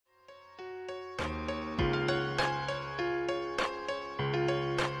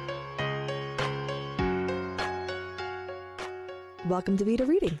Welcome to Vita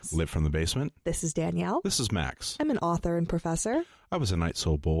Readings. Lit from the basement. This is Danielle. This is Max. I'm an author and professor. I was a knight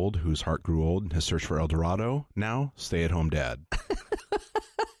so bold whose heart grew old in his search for El Dorado. Now, stay-at-home dad.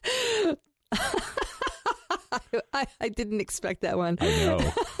 I didn't expect that one. I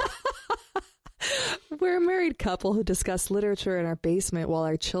know. We're a married couple who discuss literature in our basement while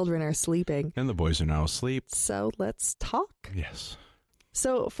our children are sleeping. And the boys are now asleep. So let's talk. Yes.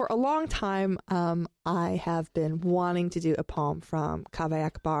 So for a long time, I have been wanting to do a poem from Kaveh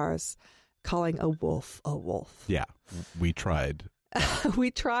Akbar's Calling a Wolf a Wolf. Yeah, we tried. We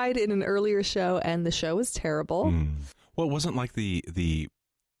tried in an earlier show, and the show was terrible. Well, it wasn't like the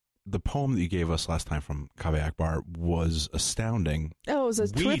poem that you gave us last time from Kaveh Akbar was astounding. Oh, it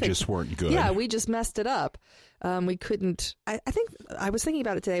was terrific. We just weren't good. Yeah, we just messed it up. We couldn't. I think I was thinking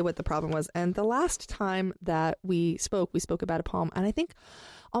about it today, what the problem was. And the last time that we spoke about a poem. And I think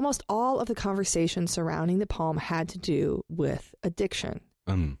almost all of the conversation surrounding the poem had to do with addiction.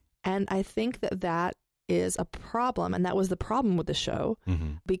 And I think that is a problem. And that was the problem with the show,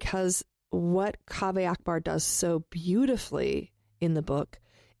 because what Kaveh Akbar does so beautifully in the book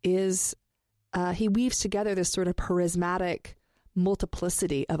is he weaves together this sort of charismatic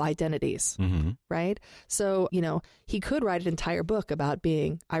multiplicity of identities, right? So, he could write an entire book about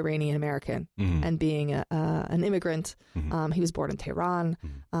being Iranian American and being an immigrant. He was born in Tehran,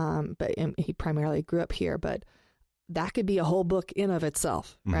 but he primarily grew up here. But that could be a whole book in of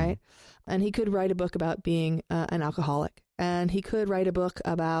itself, right? And he could write a book about being an alcoholic. And he could write a book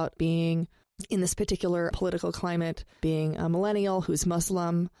about being, in this particular political climate, being a millennial who's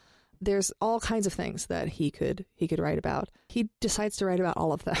Muslim. There's all kinds of things that he could write about. He decides to write about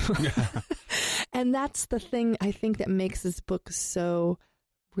all of them. And that's the thing I think that makes this book so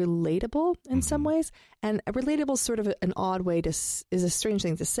relatable in some ways. And relatable is sort of an odd way is a strange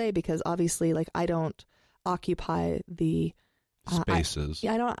thing to say, because obviously, like, I don't occupy the spaces.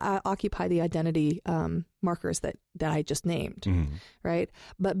 I don't occupy the identity markers that I just named, right?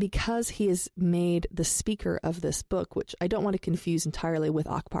 But because he has made the speaker of this book, which I don't want to confuse entirely with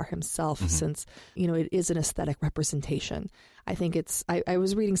Akbar himself, since, it is an aesthetic representation. I think I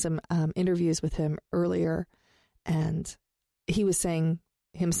was reading some interviews with him earlier, and he was saying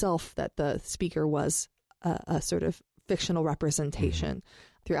himself that the speaker was a sort of fictional representation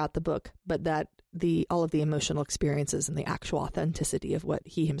throughout the book, but that all of the emotional experiences and the actual authenticity of what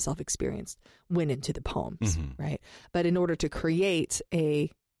he himself experienced went into the poems, right? But in order to create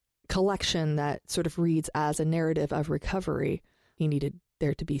a collection that sort of reads as a narrative of recovery, he needed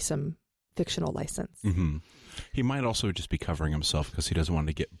there to be some fictional license. He might also just be covering himself because he doesn't want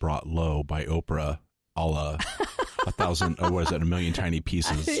to get brought low by Oprah, a la 1,000, or what is it, a million tiny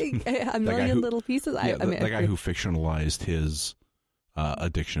pieces? A million little pieces? Yeah, the guy who fictionalized his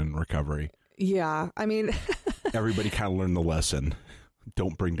addiction and recovery. Yeah, I mean... Everybody kind of learned the lesson.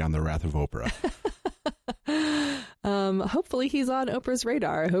 Don't bring down the wrath of Oprah. Hopefully he's on Oprah's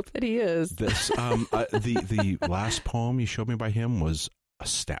radar. I hope that he is. The last poem you showed me by him was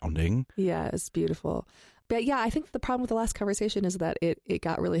astounding. Yeah, it's beautiful. But yeah, I think the problem with the last conversation is that it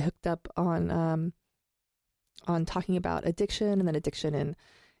got really hooked up on talking about addiction, and then addiction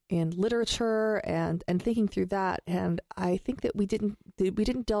in literature, and thinking through that. And I think that we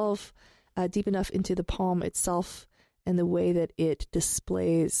didn't delve deep enough into the poem itself and the way that it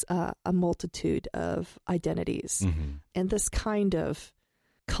displays a multitude of identities. And this kind of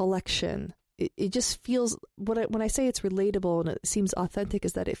collection, it just feels, when I say it's relatable and it seems authentic,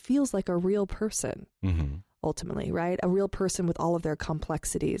 is that it feels like a real person, ultimately, right? A real person with all of their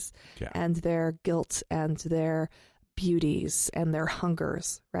complexities and their guilt and their beauties and their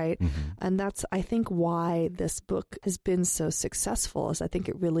hungers, right? And that's, I think, why this book has been so successful, is I think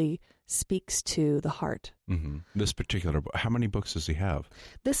it really speaks to the heart. This particular book, how many books does he have?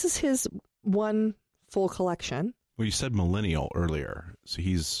 This is his one full collection. Well, you said millennial earlier, so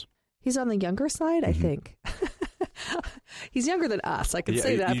he's on the younger side, I think. He's younger than us. I could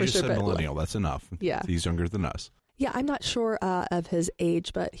say that for sure. You just said millennial. That's enough. Yeah. He's younger than us. Yeah, I'm not sure of his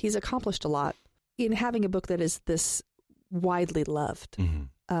age, but he's accomplished a lot. In having a book that is this widely loved,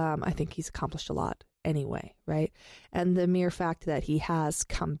 I think he's accomplished a lot anyway, right? And the mere fact that he has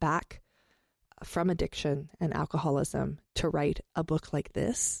come back from addiction and alcoholism to write a book like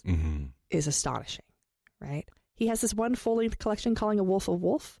this is astonishing, right? He has this one full-length collection, Calling a Wolf a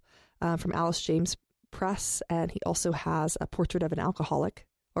Wolf, from Alice James Press, and he also has a Portrait of the Alcoholic,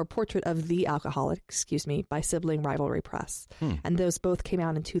 by Sibling Rivalry Press. And those both came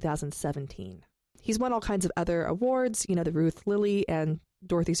out in 2017. He's won all kinds of other awards, the Ruth Lilly and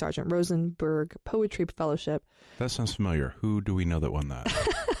Dorothy Sargent Rosenberg Poetry Fellowship. That sounds familiar. Who do we know that won that?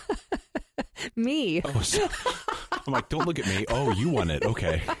 Me. Oh, I'm like, don't look at me. Oh, you won it.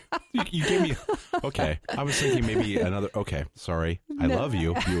 Okay. You gave me. Okay. I was thinking maybe another. Okay. Sorry. I love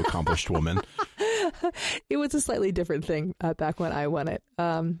you, you accomplished woman. It was a slightly different thing back when I won it.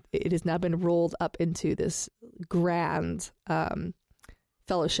 It has now been rolled up into this grand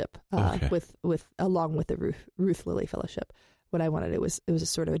fellowship with along with the Ruth Lilly Fellowship. When I won it, it was a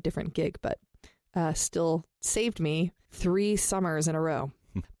sort of a different gig, but still saved me 3 summers in a row.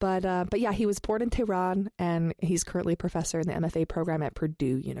 But yeah, he was born in Tehran, and he's currently a professor in the MFA program at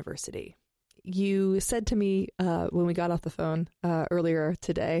Purdue University. You said to me when we got off the phone earlier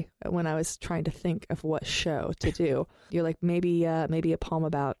today, when I was trying to think of what show to do, you're like, maybe a poem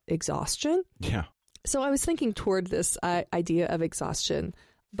about exhaustion. Yeah. So I was thinking toward this idea of exhaustion,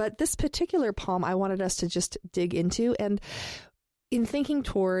 but this particular poem I wanted us to just dig into, and in thinking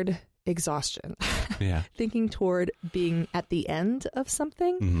toward exhaustion, thinking toward being at the end of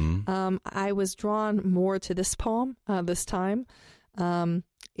something, I was drawn more to this poem this time.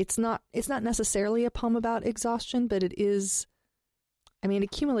 It's not necessarily a poem about exhaustion, but it is. I mean,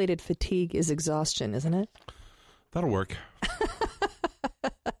 accumulated fatigue is exhaustion, isn't it? That'll work.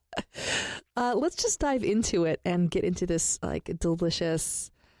 Let's just dive into it and get into this like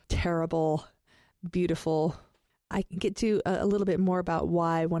delicious, terrible, beautiful. I can get to a little bit more about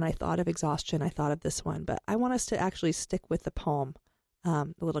why, when I thought of exhaustion, I thought of this one. But I want us to actually stick with the poem a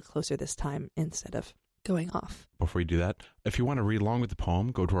little closer this time instead of going off. Before you do that, if you want to read along with the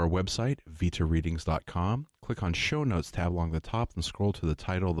poem, go to our website, vitareadings.com. Click on Show Notes tab along the top and scroll to the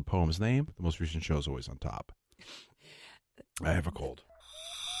title of the poem's name. The most recent show is always on top. I have a cold.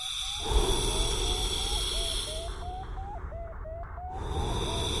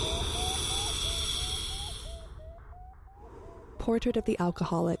 Portrait of the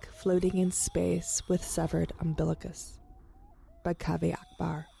Alcoholic Floating in Space with Severed Umbilicus by Kaveh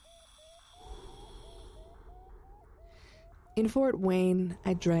Akbar. In Fort Wayne,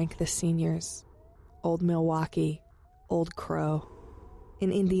 I drank the seniors, Old Milwaukee, Old Crow.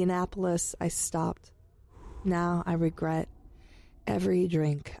 In Indianapolis, I stopped. Now I regret every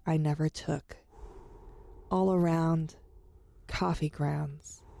drink I never took. All around, coffee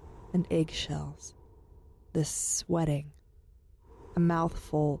grounds and eggshells. This sweating. A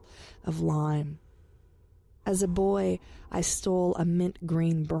mouthful of lime. As a boy, I stole a mint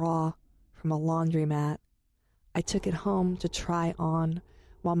green bra from a laundromat. I took it home to try on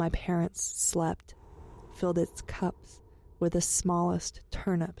while my parents slept, filled its cups with the smallest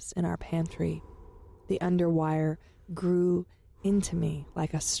turnips in our pantry. The underwire grew into me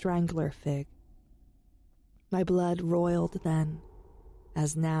like a strangler fig. My blood roiled then,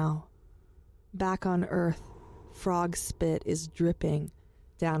 as now. Back on earth, frog spit is dripping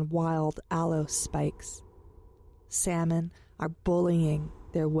down wild aloe spikes. Salmon are bullying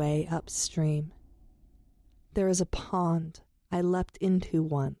their way upstream. There is a pond I leapt into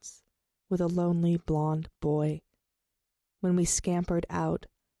once with a lonely blonde boy. When we scampered out,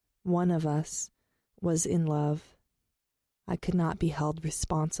 one of us was in love. I could not be held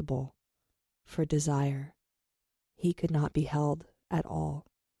responsible for desire. He could not be held at all.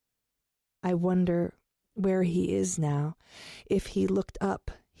 I wonder where he is now. If he looked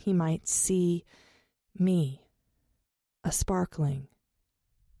up, he might see me, a sparkling.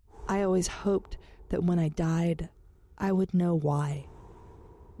 I always hoped that when I died, I would know why.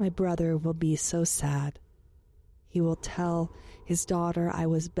 My brother will be so sad. He will tell his daughter I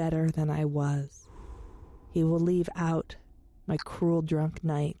was better than I was. He will leave out my cruel drunk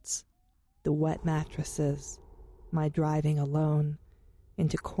nights, the wet mattresses, my driving alone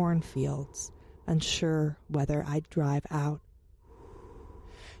into cornfields, unsure whether I'd drive out.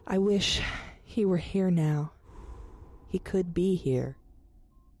 I wish he were here now. He could be here.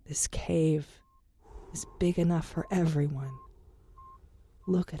 This cave is big enough for everyone.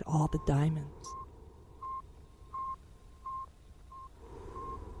 Look at all the diamonds.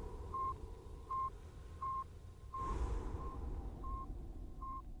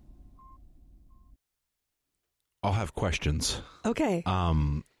 I'll have questions. Okay.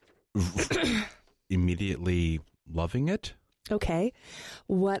 Immediately loving it? Okay.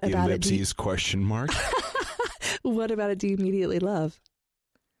 What about it? Ellipses question mark? What about it do you immediately love?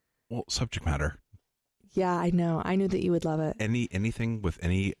 Well, subject matter. Yeah, I know. I knew that you would love it. Anything with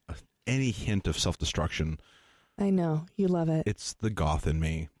any hint of self-destruction. I know. You love it. It's the goth in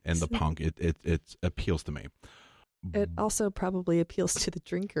me and the punk. It appeals to me. It also probably appeals to the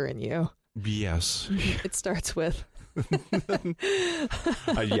drinker in you. Yes. It starts with.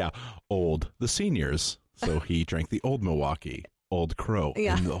 Yeah. Old. The seniors. So he drank the Old Milwaukee, Old Crow.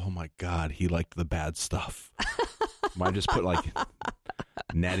 Yeah. And oh my God, he liked the bad stuff. Might just put like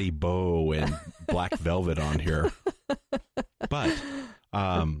Natty Boh and Black Velvet on here. But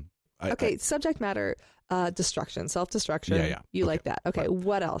okay, subject matter, destruction, self-destruction. Yeah. You Okay. like that? Okay,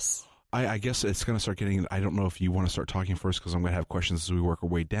 what else? I guess it's going to start getting. I don't know if you want to start talking first because I'm going to have questions as we work our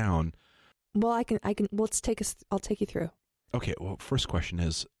way down. Well, I can. I'll take you through. Okay. Well, first question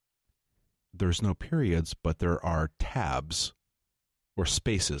is: there's no periods, but there are tabs or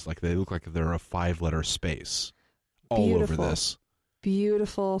spaces. Like they look like they're a 5-letter space all over this.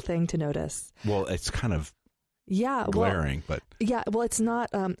 Beautiful thing to notice. Well, it's kind of glaring, but yeah. Well, it's not.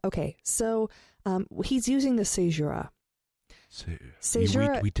 Okay, so he's using the caesura.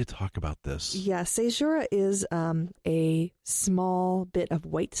 Caesura, we did talk about this. Yeah, caesura is a small bit of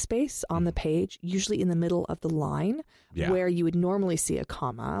white space on the page, usually in the middle of the line, where you would normally see a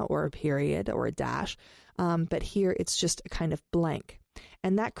comma or a period or a dash. But here it's just a kind of blank.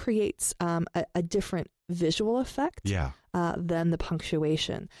 And that creates a different visual effect than the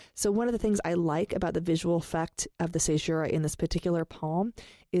punctuation. So one of the things I like about the visual effect of the caesura in this particular poem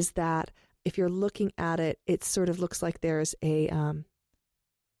is that if you're looking at it, it sort of looks like there's a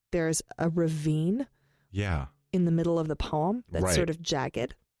ravine in the middle of the poem that's sort of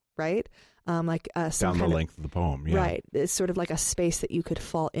jagged, right? Like some down the length of the poem, right? It's sort of like a space that you could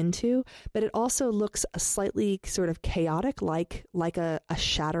fall into, but it also looks slightly sort of chaotic, like a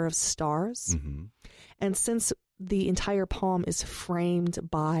shatter of stars. Mm-hmm. And since the entire poem is framed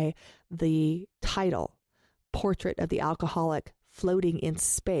by the title, "Portrait of the Alcoholic Floating in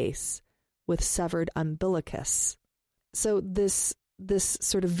Space with Severed Umbilicus," so this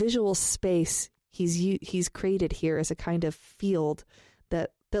sort of visual space he's created here is a kind of field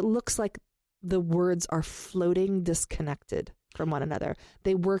that looks like the words are floating disconnected from one another.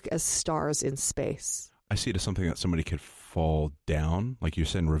 They work as stars in space. I see it as something that somebody could fall down, like you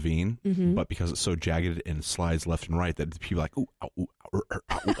said, in ravine, but because it's so jagged and slides left and right that people are like, ooh, ow, ooh, ow,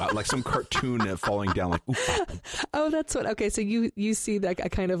 ow, ow, like some cartoon falling down, like, ooh, ow. Oh, that's what, okay, so you see that a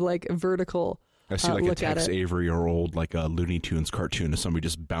kind of like vertical I see like a look Tex at it. Avery or old like a Looney Tunes cartoon of somebody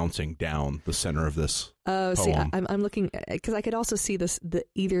just bouncing down the center of this Oh, see, poem. I'm looking, because I could also see the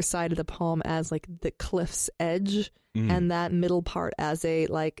either side of the poem as like the cliff's edge, and that middle part as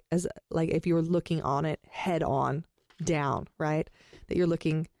like if you were looking on it head on down, right? That you're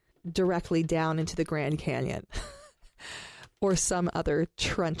looking directly down into the Grand Canyon. Or some other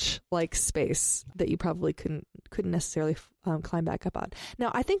trench-like space that you probably couldn't necessarily climb back up on. Now,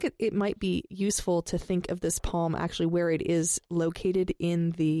 I think it might be useful to think of this poem actually where it is located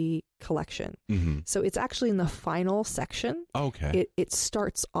in the collection. Mm-hmm. So it's actually in the final section. Okay. It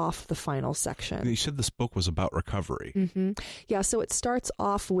starts off the final section. And you said this book was about recovery. Mm-hmm. Yeah, so it starts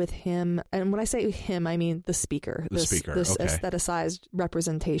off with him, and when I say him, I mean the speaker. This okay. aestheticized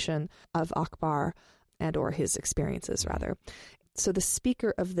representation of Akbar, and or his experiences, rather. So the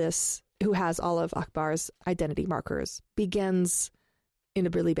speaker of this, who has all of Akbar's identity markers, begins in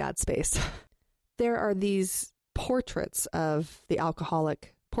a really bad space. There are these portraits of the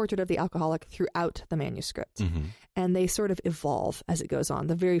alcoholic, portrait of the alcoholic throughout the manuscript. Mm-hmm. And they sort of evolve as it goes on.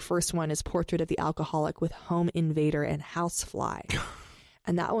 The very first one is portrait of the alcoholic with home invader and housefly.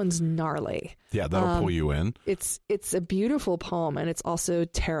 And that one's gnarly. Yeah, that'll pull you in. It's a beautiful poem, and it's also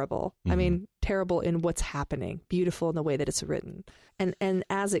terrible. Mm-hmm. I mean, terrible in what's happening, beautiful in the way that it's written. And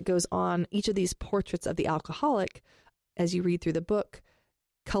as it goes on, each of these portraits of the alcoholic, as you read through the book,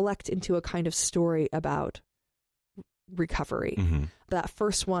 collect into a kind of story about recovery. Mm-hmm. That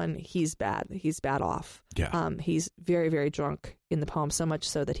first one, he's bad. He's bad off. Yeah. He's very, very drunk in the poem, so much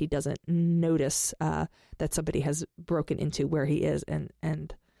so that he doesn't notice that somebody has broken into where he is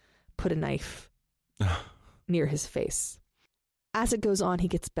and put a knife near his face. As it goes on, he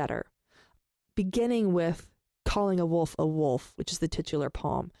gets better, beginning with calling a wolf, which is the titular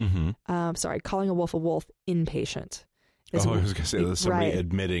poem. Mm-hmm. Calling a wolf inpatient. I was going to say, there's somebody right.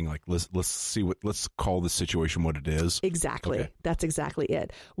 admitting, like, let's call the situation what it is. Exactly. Okay. That's exactly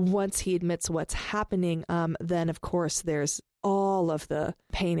it. Once he admits what's happening, then of course there's all of the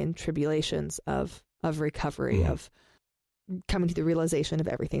pain and tribulations of recovery, of coming to the realization of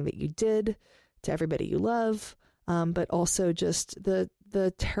everything that you did to everybody you love, but also just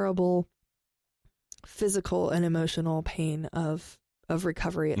the terrible physical and emotional pain of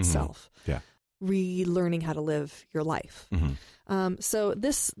recovery itself. Yeah. Relearning how to live your life. So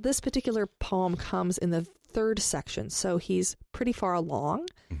this particular poem comes in the third section. So he's pretty far along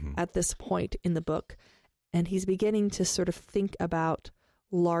at this point in the book, and he's beginning to sort of think about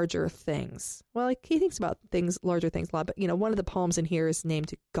larger things. Well, like he thinks about larger things a lot, but one of the poems in here is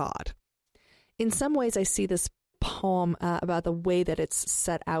named God. In some ways, I see this poem about the way that it's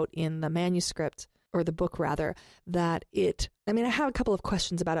set out in the manuscript, or the book rather, I have a couple of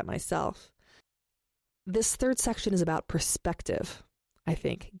questions about it myself. this third section is about perspective, I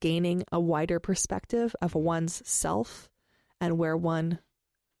think, gaining a wider perspective of one's self and where one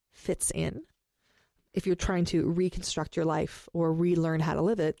fits in. If you're trying to reconstruct your life or relearn how to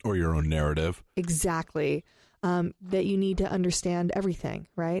live it. Or your own narrative. Exactly. That you need to understand everything,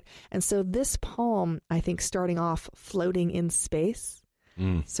 right? And so this poem, I think, starting off floating in space,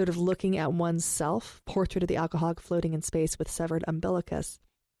 sort of looking at one's self, portrait of the alcoholic floating in space with severed umbilicus.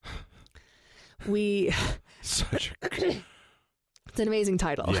 Such a... It's an amazing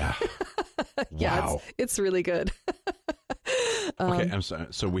title. Yeah. Yeah, Wow. it's really good. Okay, I'm sorry.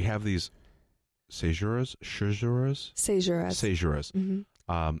 So we have these caesuras.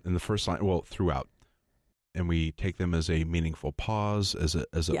 Mm-hmm. In the first line, well, throughout. And we take them as a meaningful pause, as a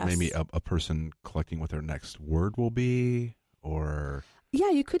Yes. maybe a person collecting what their next word will be, or... Yeah,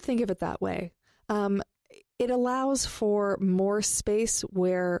 you could think of it that way. It allows for more space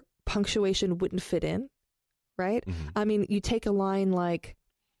where punctuation wouldn't fit in, right? Mm-hmm. I mean, you take a line like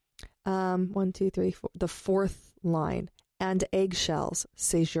 1, 2, 3, 4, the fourth line, and eggshells,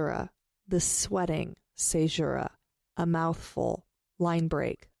 caesura, the sweating, caesura, a mouthful, line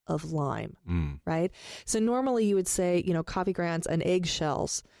break of lime, right? So normally you would say, coffee grounds and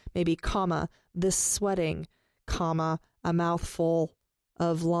eggshells, maybe comma, this sweating, comma, a mouthful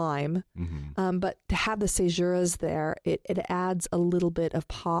of lime. Mm-hmm. But to have the caesuras there, it adds a little bit of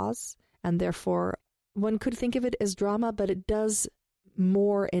pause, and therefore one could think of it as drama, but it does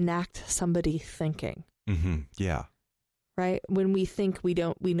more enact somebody thinking. Mm-hmm. Yeah. Right? When we think, we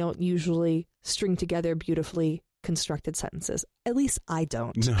don't usually string together beautifully constructed sentences. At least I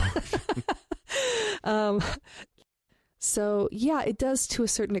don't. No. So yeah, it does to a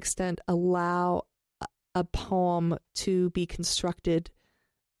certain extent allow a poem to be constructed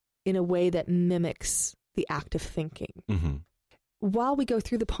in a way that mimics the act of thinking. Mm-hmm. While we go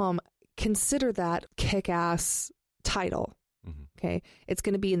through the poem, consider that kick-ass title. Mm-hmm. Okay, it's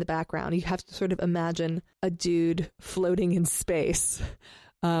going to be in the background. You have to sort of imagine a dude floating in space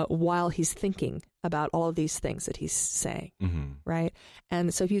while he's thinking about all of these things that he's saying, right?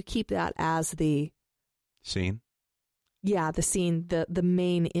 And so if you keep that as the scene, the scene, the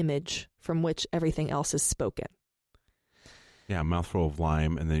main image from which everything else is spoken. Yeah, a mouthful of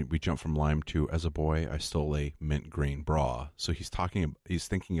lime, and then we jump from lime to, as a boy, I stole a mint green bra. So he's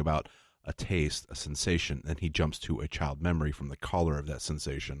thinking about a taste, a sensation, and he jumps to a child memory from the caller of that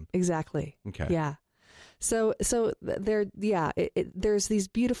sensation. Exactly. Okay. Yeah. So there's these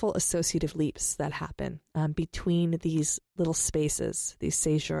beautiful associative leaps that happen between these little spaces, these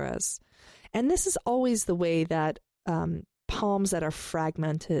caesuras. And this is always the way that poems that are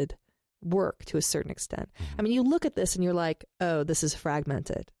fragmented work to a certain extent. Mm-hmm. I mean, you look at this and you're like, oh, this is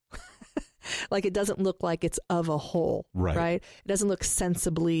fragmented. Like it doesn't look like it's of a whole, right? It doesn't look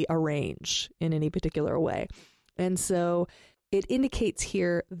sensibly arranged in any particular way. And so it indicates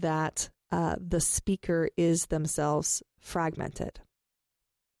here that the speaker is themselves fragmented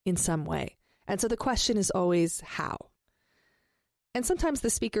in some way. And so the question is always how. And sometimes the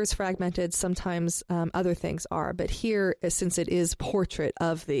speaker is fragmented, sometimes other things are. But here, since it is portrait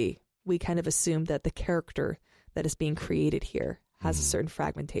of we kind of assume that the character that is being created here has a certain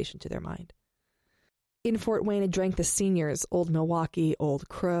fragmentation to their mind. In Fort Wayne, I drank the seniors, Old Milwaukee, Old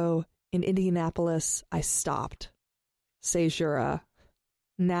Crow. In Indianapolis, I stopped. Caesura.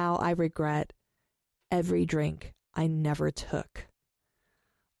 Now I regret every drink I never took.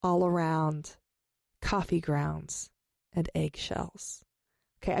 All around, coffee grounds and eggshells.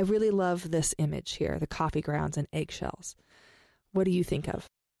 Okay, I really love this image here, the coffee grounds and eggshells. What do you think of?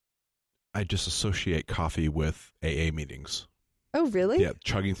 I just associate coffee with AA meetings. Oh, really? Yeah,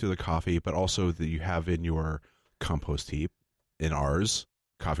 chugging through the coffee, but also that you have in your compost heap, in ours,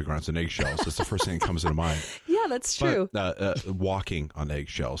 coffee grounds and eggshells. That's the first thing that comes into mind. Yeah, that's true. But, walking on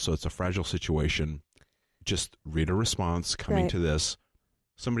eggshells. So it's a fragile situation. Just read a response coming to this.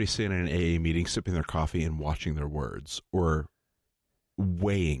 Somebody sitting in an AA meeting, sipping their coffee and watching their words, or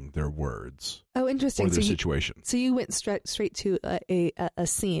weighing their words. Oh, interesting. Or their situation. So you went straight to a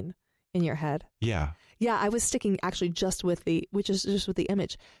scene in your head. Yeah. Yeah, I was sticking actually just with the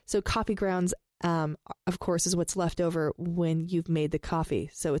image. So coffee grounds, of course, is what's left over when you've made the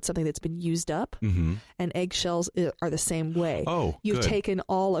coffee. So it's something that's been used up. Mm-hmm. And eggshells are the same way. Oh, you've good. taken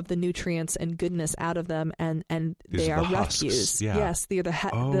all of the nutrients and goodness out of them, and These they are are the refuse. husks. Yeah. Yes, they're the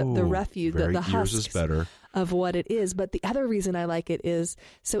refuse, the husks yours is better. of what it is. But the other reason I like it is,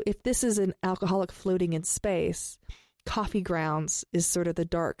 so if this is an alcoholic floating in space, coffee grounds is sort of the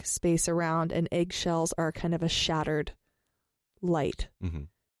dark space around, and eggshells are kind of a shattered light. Mm-hmm.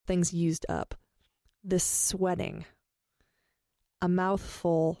 Things used up. This sweating, a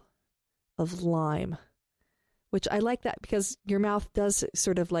mouthful of lime, which I like that because your mouth does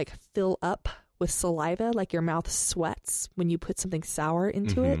sort of like fill up with saliva, like your mouth sweats when you put something sour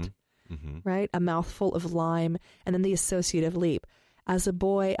into it, right? A mouthful of lime, and then the associative leap. As a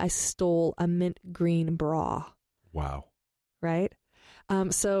boy, I stole a mint green bra. Wow. Right?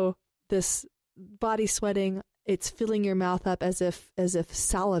 So this body sweating, it's filling your mouth up as if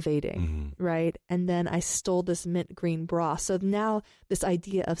salivating, right? And then I stole this mint green bra. So now this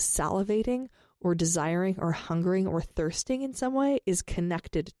idea of salivating or desiring or hungering or thirsting in some way is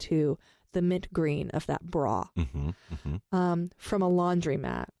connected to the mint green of that bra. From a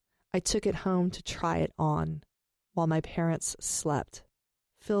laundromat. I took it home to try it on while my parents slept,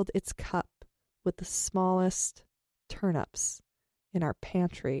 filled its cup with the smallest turnips in our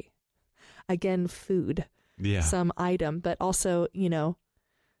pantry. Again, food. Yeah. Some item, but also,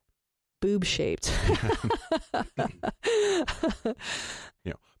 boob shaped.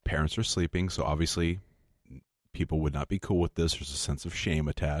 Parents are sleeping, so obviously people would not be cool with this. There's a sense of shame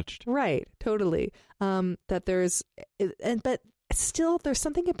attached. Right, totally. But still there's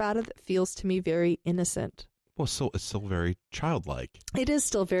something about it that feels to me very innocent. Well, it's still very childlike. It is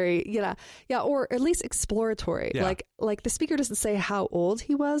still very, or at least exploratory. Yeah. Like the speaker doesn't say how old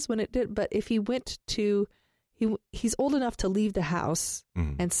he was when it did, but if he went to, he's old enough to leave the house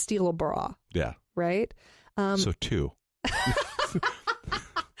and steal a bra. Yeah. Right? So 2.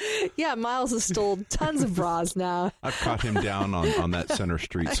 Yeah, Miles has stolen tons of bras now. I've caught him down on that center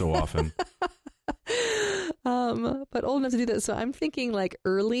street so often. But old enough to do that. So I'm thinking like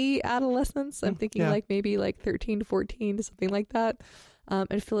early adolescence. I'm thinking like maybe like 13 to 14, something like that.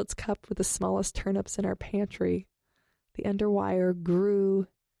 And fill its cup with the smallest turnips in our pantry. The underwire grew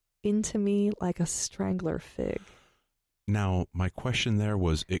into me like a strangler fig. Now, my question there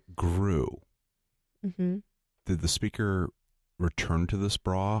was, it grew. Did the speaker return to this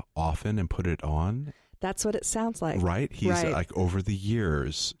bra often and put it on? That's what it sounds like. Right? He's like over the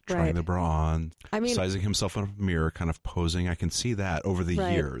years trying the bra on, sizing himself in a mirror, kind of posing. I can see that over the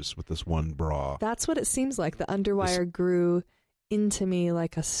years with this one bra. That's what it seems like. The underwire grew into me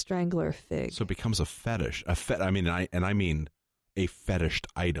like a strangler fig. So it becomes a fetish. I mean a fetished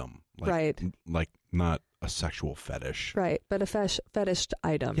item. Like not a sexual fetish. Right. But a fetished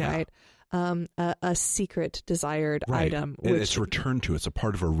item, right? A secret desired item. Which, it's returned to. It's a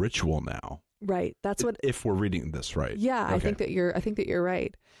part of a ritual now. Right. That's what. If we're reading this right. Yeah, okay. I think that you're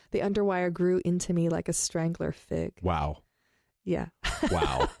right. The underwire grew into me like a strangler fig. Wow. Yeah.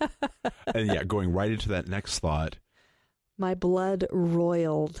 Wow. And going right into that next thought. My blood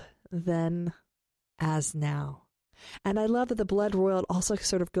roiled then as now. And I love that the blood roiled also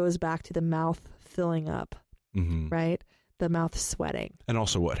sort of goes back to the mouth filling up, right? The mouth sweating. And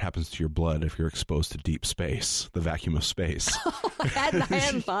also what happens to your blood if you're exposed to deep space, the vacuum of space. I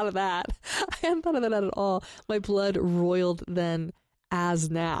hadn't thought of that. I hadn't thought of that at all. My blood roiled then as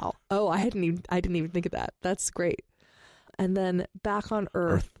now. Oh, I didn't even think of that. That's great. And then back on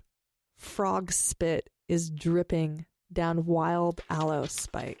Earth, frog spit is dripping down wild aloe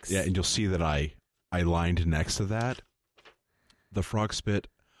spikes. Yeah, and you'll see that I lined next to that. The frog spit,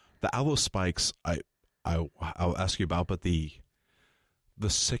 the aloe spikes, I'll ask you about, but the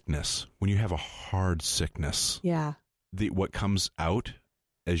sickness, when you have a hard sickness, what comes out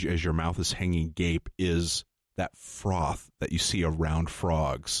as your mouth is hanging gape is that froth that you see around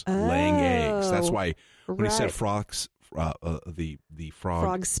frogs laying eggs. That's why when he said frogs, the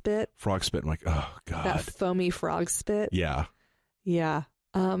frog spit, I'm like, oh god, that foamy frog spit. Yeah.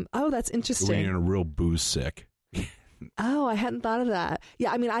 That's interesting. When you're in a real booze sick. Oh, I hadn't thought of that.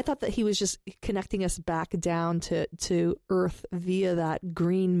 Yeah, I mean, I thought that he was just connecting us back down to Earth via that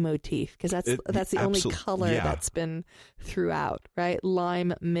green motif, because that's the only color that's been throughout, right?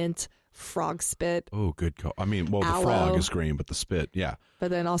 Lime, mint, frog spit. Oh, good call. I mean, well, aloe. The frog is green, but the spit,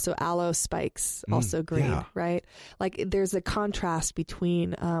 But then also aloe spikes, also green, right? Like there's a contrast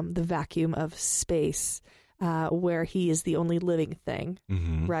between the vacuum of space, where he is the only living thing,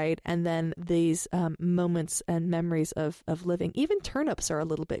 right? And then these moments and memories of living. Even turnips are a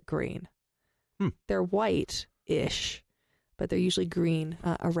little bit green. They're white-ish, but they're usually green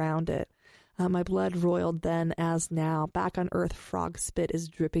around it. My blood roiled then as now. Back on Earth, frog spit is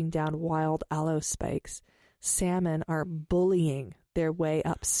dripping down wild aloe spikes. Salmon are bullying their way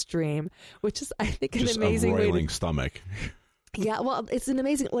upstream, which is, I think, an amazing way to... Just a roiling stomach. Yeah, well, it's an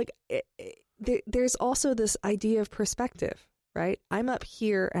amazing... There's also this idea of perspective, right? I'm up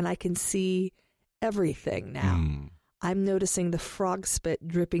here and I can see everything now. I'm noticing the frog spit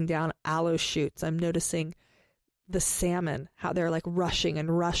dripping down aloe shoots. I'm noticing the salmon, how they're like rushing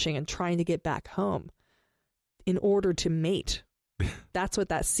and trying to get back home in order to mate. That's what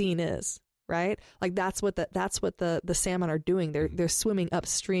that scene is, right? Like that's what the salmon are doing. They're swimming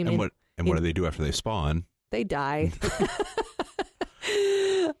upstream. And what do they do after they spawn? They die.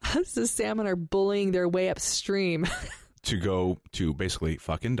 The salmon are bullying their way upstream to go to basically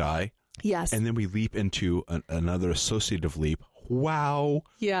fucking die. Yes. And then we leap into another associative leap. Wow.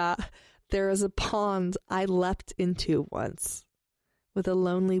 Yeah. There is a pond I leapt into once with a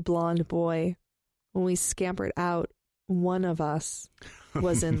lonely blonde boy. When we scampered out, one of us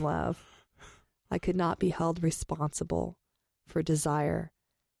was in love. I could not be held responsible for desire.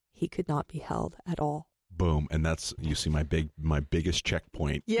 He could not be held at all. Boom. And that's, you see my biggest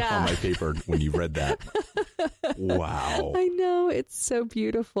checkpoint Yeah. on my paper when you read that. Wow. I know, it's so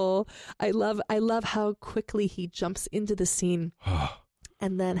beautiful. I love how quickly he jumps into the scene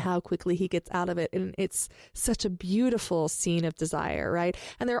and then how quickly he gets out of it. And it's such a beautiful scene of desire, right?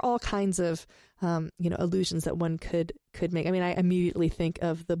 And there are all kinds of allusions that one could make. I mean, I immediately think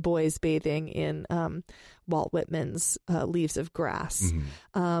of the boys bathing in Walt Whitman's Leaves of Grass.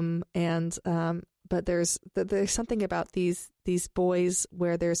 Mm-hmm. But there's something about these boys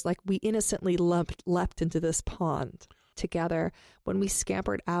where there's like, we innocently leapt into this pond together. When we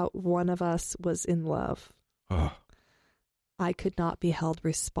scampered out, one of us was in love. I could not be held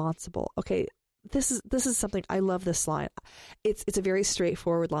responsible. Okay, this is something, I love this line. It's a very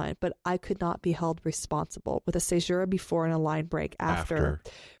straightforward line, but I could not be held responsible, with a caesura before and a line break after.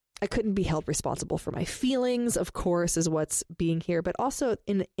 I couldn't be held responsible for my feelings, of course, is what's being here, but also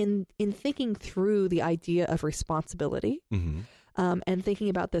in thinking through the idea of responsibility, and thinking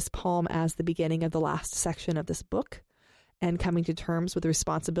about this poem as the beginning of the last section of this book, and coming to terms with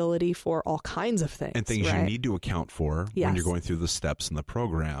responsibility for all kinds of things. And things right? you need to account for when you're going through the steps in the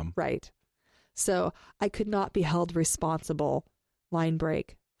program. Right. So I could not be held responsible, line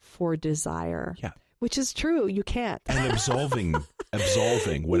break, for desire. Yeah. Which is true. You can't. And absolving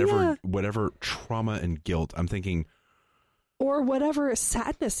whatever trauma and guilt. I'm thinking, or whatever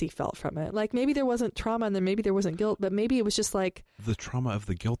sadness he felt from it. Like maybe there wasn't trauma and then maybe there wasn't guilt, but maybe it was just like the trauma of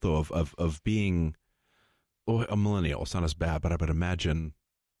the guilt, though, of being a millennial. It's not as bad, but I would imagine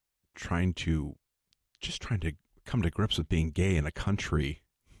trying to come to grips with being gay in a country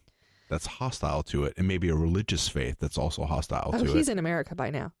that's hostile to it, and maybe a religious faith that's also hostile to it. Oh, he's in America by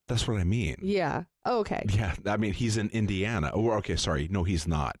now. That's what I mean. Yeah. Oh, okay. Yeah. I mean, he's in Indiana. Or okay, sorry. No, he's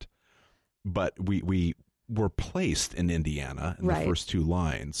not. But we were placed in Indiana in the first two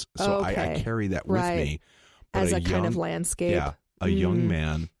lines. So I carry that with me. But as a kind of landscape. Yeah. A young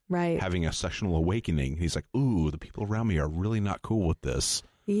man right. having a sexual awakening. He's like, ooh, the people around me are really not cool with this.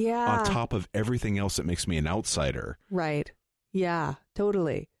 Yeah. On top of everything else that makes me an outsider. Right. Yeah,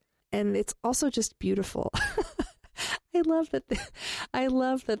 totally. And it's also just beautiful. I love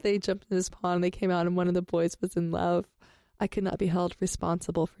that they jumped in this pond. They came out and one of the boys was in love. I could not be held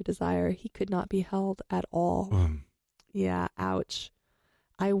responsible for desire. He could not be held at all. Yeah, ouch.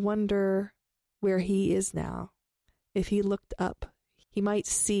 I wonder where he is now. If he looked up, he might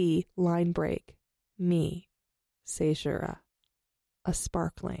see line break, me, caesura, a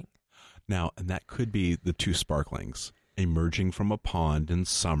sparkling. Now, and that could be the two sparklings emerging from a pond in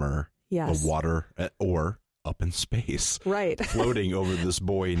summer, yes. The water, or up in space, right? Floating over this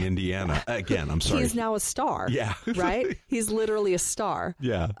boy in Indiana. Again, I'm sorry. He's now a star. Yeah, right. He's literally a star.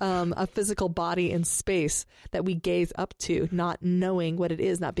 Yeah, a physical body in space that we gaze up to, not knowing what it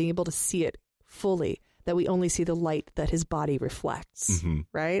is, not being able to see it fully. That we only see the light that his body reflects.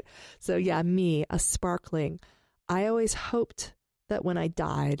 Right. So yeah, me, a sparkling. I always hoped that when I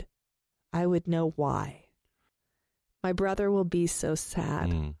died, I would know why. My brother will be so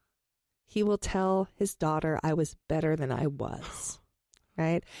sad. He will tell his daughter I was better than I was.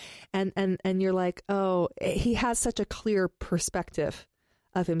 Right? And you're like, oh, he has such a clear perspective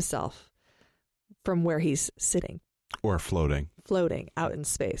of himself from where he's sitting. Or floating. Floating out in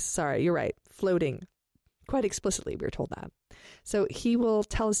space. Sorry, you're right. Floating. Quite explicitly, we were told that. So he will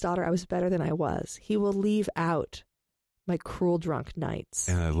tell his daughter I was better than I was. He will leave out my cruel drunk nights.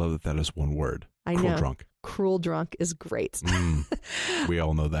 And I love that is one word. I cruel know. Drunk. Cruel drunk is great. We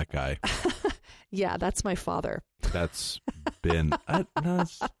all know that guy. Yeah, that's my father. That's been... I've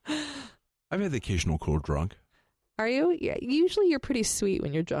had the occasional cruel drunk. Are you? Yeah. Usually you're pretty sweet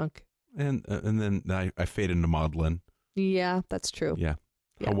when you're drunk. And then I fade into maudlin. Yeah, that's true. Yeah.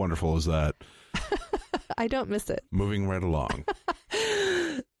 How wonderful is that? I don't miss it. Moving right along.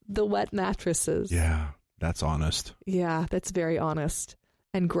 The wet mattresses. Yeah, that's honest. Yeah, that's very honest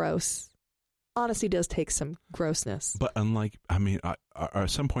and gross. Honesty does take some grossness. But unlike, at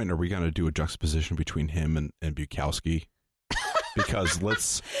some point, are we going to do a juxtaposition between him and Bukowski? because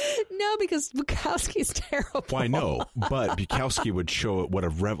because Bukowski's terrible. Well, I know, but Bukowski would show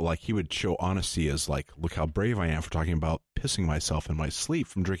he would show honesty as like, look how brave I am for talking about pissing myself in my sleep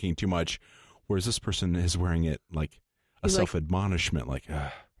from drinking too much, whereas this person is wearing it like a self-admonishment, like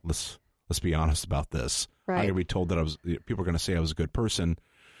let's be honest about this. Right. I'm gonna be told that people are gonna say I was a good person.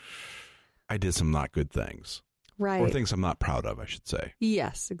 I did some not good things. Right. Or things I'm not proud of, I should say.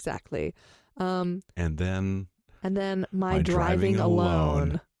 Yes, exactly. And then my driving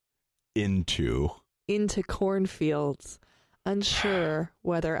alone into cornfields, unsure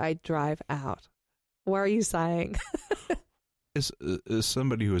whether I'd drive out. Why are you sighing? Is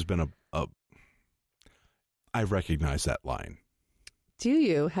somebody who has been I recognize that line. Do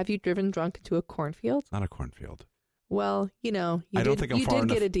you? Have you driven drunk into a cornfield? Not a cornfield. Well, you don't think I'm far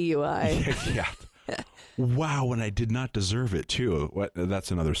enough. Get a DUI. Yeah. Wow, and I did not deserve it too.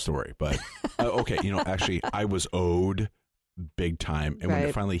 That's another story. But okay, actually, I was owed big time, and when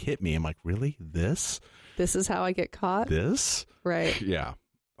it finally hit me, I'm like, really? This is how I get caught? This? Right. Yeah.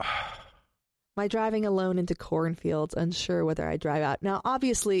 My driving alone into cornfields, unsure whether I drive out. Now,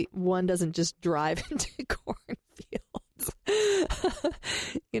 obviously, one doesn't just drive into cornfields.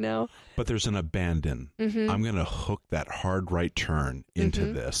 But there's an abandon. Mm-hmm. I'm going to hook that hard right turn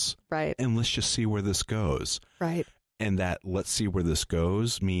into this. Right. And let's just see where this goes. Right. And that let's see where this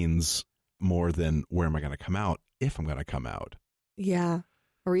goes means more than where am I going to come out, if I'm going to come out. Yeah.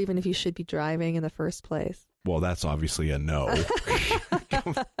 Or even if you should be driving in the first place. Well, that's obviously a no.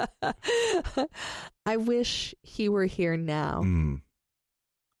 I wish he were here now. Mm.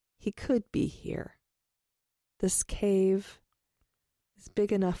 He could be here. This cave is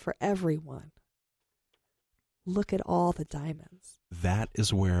big enough for everyone. Look at all the diamonds. That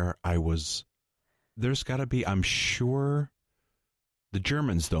is where I was. There's got to be, I'm sure the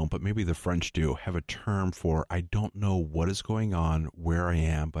Germans don't, but maybe the French do, have a term for, I don't know what is going on, where I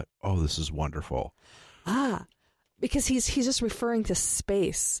am, but this is wonderful. Because he's just referring to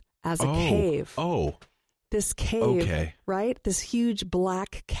space as a cave. Oh. This cave, okay. Right? This huge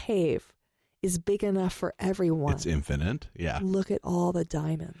black cave is big enough for everyone. It's infinite, yeah. Look at all the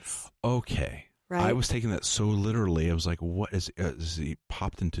diamonds. Okay. Right? I was taking that so literally. I was like, what is he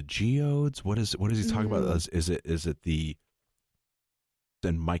popped into geodes? What is he talking about? Is it the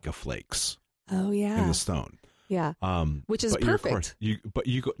mica flakes? Oh, yeah. In the stone. Yeah. Which is perfect. You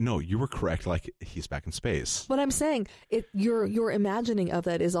were correct. Like, he's back in space. But I'm saying your imagining of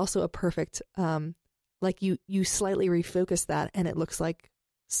that is also a perfect, like you slightly refocus that and it looks like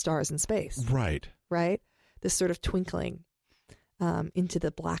stars in space. Right. Right. This sort of twinkling, into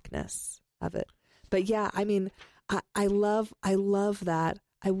the blackness of it. But yeah, I mean, I love that.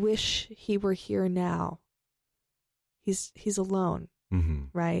 I wish he were here now. He's alone. Mm-hmm.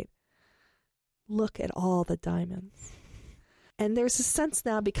 Right. Look at all the diamonds. And there's a sense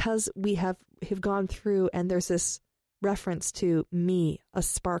now, because we have gone through and there's this reference to me, a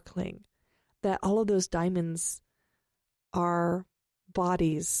sparkling, that all of those diamonds are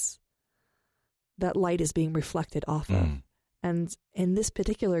bodies that light is being reflected off of. And in this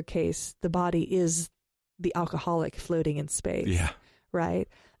particular case, the body is the alcoholic floating in space. Yeah. Right?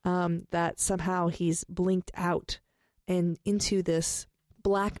 That somehow he's blinked out and into this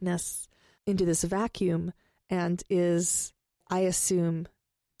blackness, into this vacuum, and is, I assume,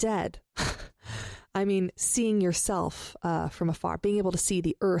 dead. I mean, seeing yourself from afar, being able to see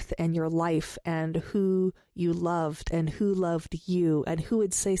the earth and your life and who you loved and who loved you and who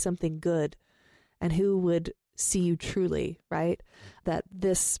would say something good and who would see you truly, right? That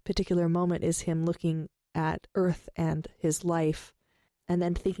this particular moment is him looking at earth and his life and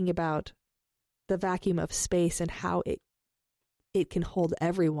then thinking about the vacuum of space and how it can hold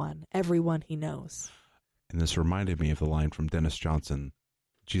everyone he knows. And this reminded me of the line from Dennis Johnson,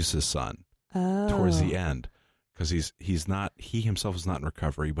 Jesus' Son, towards the end, because he himself is not in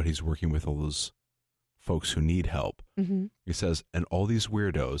recovery, but he's working with all those folks who need help. Mm-hmm. He says, and all these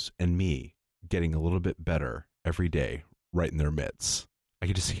weirdos and me getting a little bit better every day, right in their midst. I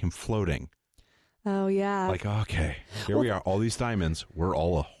could just see him floating. Oh, yeah. Like, okay, here we are, all these diamonds. We're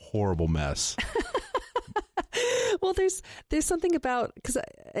all a horrible mess. Well, there's something about, because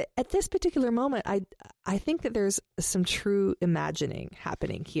at this particular moment, I think that there's some true imagining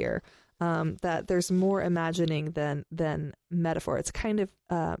happening here. That there's more imagining than metaphor. It's kind of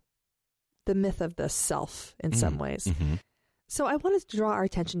the myth of the self in some ways. Mm-hmm. So I wanted to draw our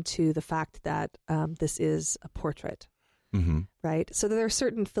attention to the fact that this is a portrait, right? So there are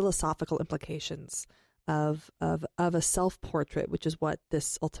certain philosophical implications of a self-portrait, which is what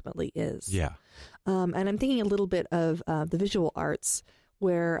this ultimately is. Yeah. And I'm thinking a little bit of the visual arts,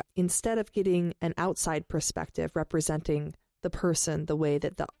 where instead of getting an outside perspective representing the person the way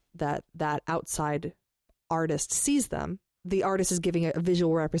that that outside artist sees them. The artist is giving a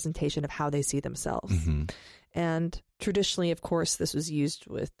visual representation of how they see themselves. Mm-hmm. And traditionally, of course, this was used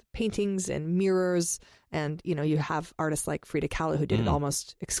with paintings and mirrors. And, you have artists like Frida Kahlo who did it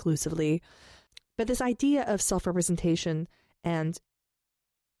almost exclusively. But this idea of self-representation and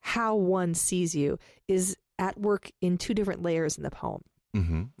how one sees you is at work in two different layers in the poem.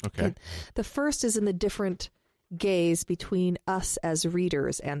 Mm-hmm. Okay. And the first is in the different gaze between us as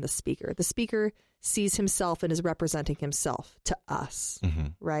readers and the speaker. The speaker sees himself and is representing himself to us,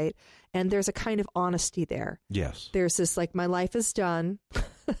 right? And there's a kind of honesty there. Yes. There's this like, my life is done,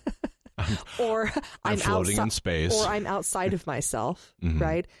 or I'm floating in space, or I'm outside of myself,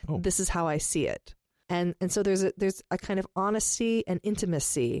 right? Oh. This is how I see it. And so there's a kind of honesty and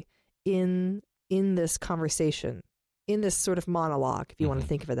intimacy in this conversation, in this sort of monologue, if you want to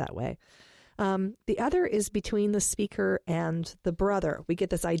think of it that way. The other is between the speaker and the brother. We get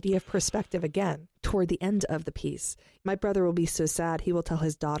this idea of perspective again toward the end of the piece. My brother will be so sad. He will tell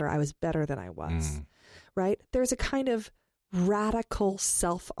his daughter, I was better than I was, right? There's a kind of radical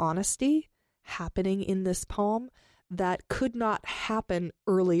self-honesty happening in this poem that could not happen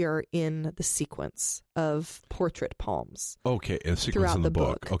earlier in the sequence of portrait poems. Okay, in the sequence throughout in the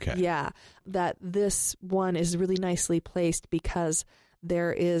book. Okay. Yeah, that this one is really nicely placed because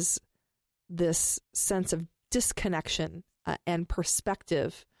there is this sense of disconnection and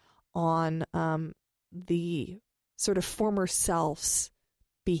perspective on the sort of former self's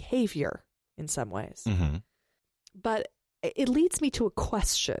behavior in some ways. But it leads me to a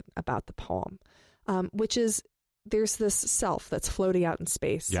question about the poem, which is there's this self that's floating out in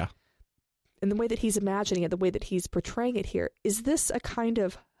space. Yeah. And the way that he's imagining it, the way that he's portraying it here, is this a kind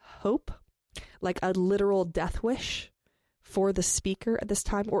of hope, like a literal death wish for the speaker at this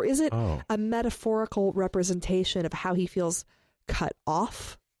time? Or is it a metaphorical representation of how he feels cut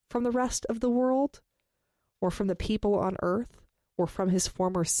off from the rest of the world, or from the people on earth, or from his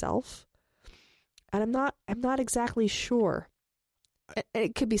former self? And I'm not exactly sure.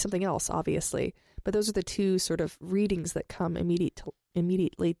 It could be something else, obviously, but those are the two sort of readings that come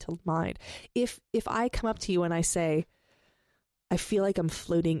immediately to mind. If I come up to you and I say, I feel like I'm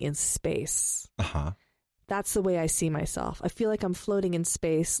floating in space. That's the way I see myself. I feel like I'm floating in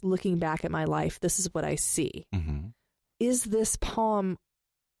space, looking back at my life. This is what I see. Is this poem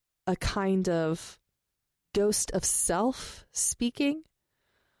a kind of ghost of self speaking?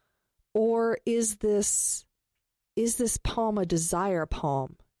 Or is this poem a desire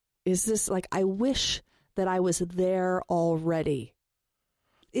poem? Is this like, I wish that I was there already?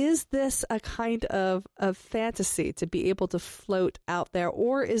 Is this a kind of fantasy to be able to float out there?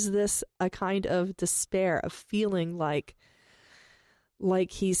 Or is this a kind of despair, of feeling like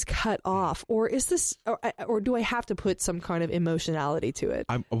he's cut off? Or is this, or do I have to put some kind of emotionality to it?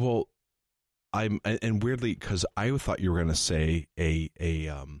 And weirdly, because I thought you were going to say a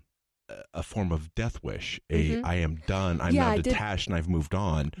form of death wish. I am done. I'm now detached and I've moved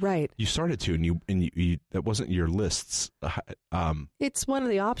on. Right. You started to, and you that wasn't your lists. It's one of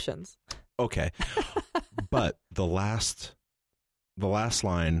the options. Okay. But the last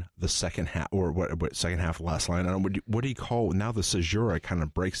line, the second half, or what second half, last line, I don't know, what do you call, now the caesura kind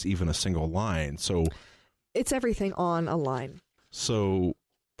of breaks even a single line. So it's everything on a line. So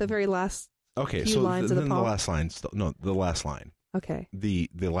the very last few lines of the poem. The last line, the last line. Okay. The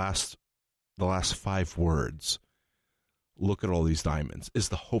last 5 words, look at all these diamonds, is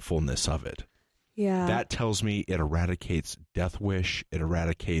the hopefulness of it. Yeah. That tells me it eradicates death wish. It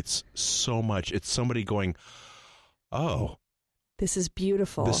eradicates so much. It's somebody going, oh, this is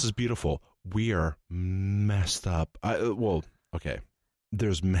beautiful. This is beautiful. We are messed up. Okay.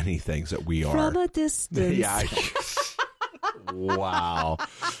 There's many things that we are. From a distance. Yeah. Wow.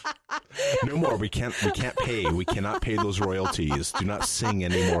 No more. We can't pay. We cannot pay those royalties. Do not sing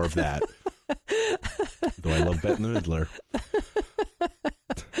any more of that. Though I love Bette Midler.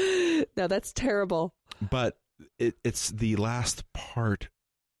 No, that's terrible. But it's the last part.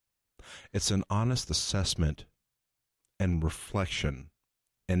 It's an honest assessment and reflection.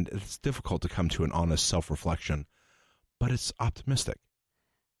 And it's difficult to come to an honest self-reflection, but it's optimistic.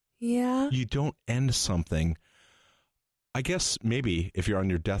 Yeah. You don't end something. I guess maybe if you're on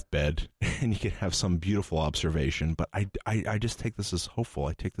your deathbed and you can have some beautiful observation, but I just take this as hopeful.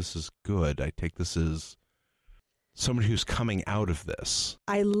 I take this as good. I take this as somebody who's coming out of this.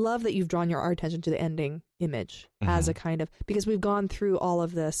 I love that you've drawn our attention to the ending image as a kind of, because we've gone through all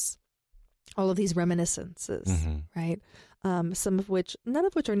of this, all of these reminiscences, right? None of which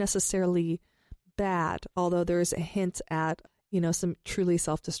are necessarily bad, although there's a hint at, some truly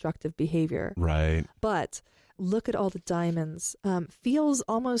self-destructive behavior. Right. But Look at all the diamonds feels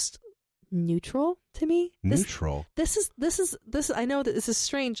almost neutral to me. Neutral. This is. I know that this is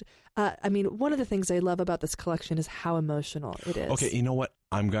strange. I mean, one of the things I love about this collection is how emotional it is. Okay, you know what?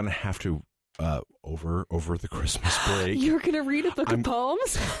 I'm gonna have to over the Christmas break. You're gonna read a book of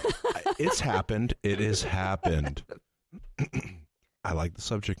poems? It's happened. It has happened. I like the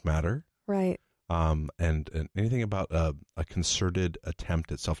subject matter, right? And anything about a concerted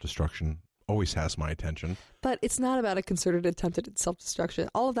attempt at self-destruction always has my attention. But it's not about a concerted attempt at self-destruction.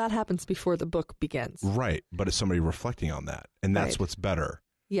 All of that happens before the book begins. Right, but it's somebody reflecting on that, and that's right. what's better.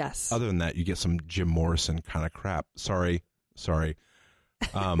 Yes. Other than that, you get some Jim Morrison kind of crap. Sorry.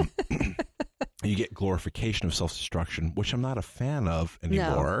 You get glorification of self-destruction, which I'm not a fan of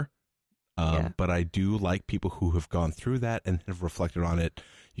anymore. No. But I do like people who have gone through that and have reflected on it.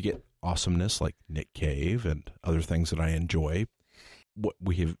 You get awesomeness like Nick Cave and other things that I enjoy. What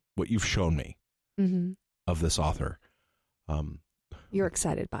you've shown me mm-hmm. of this author. You're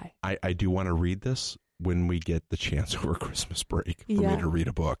excited by. I do want to read this when we get the chance over Christmas break for me to read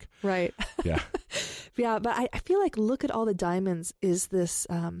a book. Right. Yeah. Yeah, but I feel like Look at All the Diamonds is this,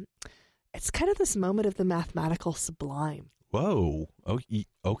 it's kind of this moment of the mathematical sublime. Whoa.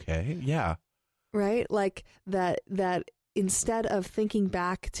 Okay. Yeah. Right? Like that instead of thinking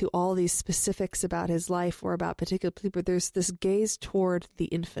back to all these specifics about his life or about particular people, there's this gaze toward the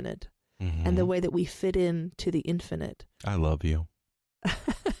infinite mm-hmm. and the way that we fit in to the infinite. I love you.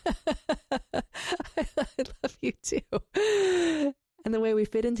 I love you too. And the way we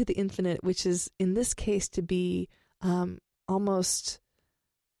fit into the infinite, which is in this case to be almost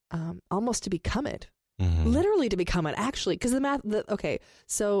to become it. Mm-hmm. Literally to become it, actually, because okay,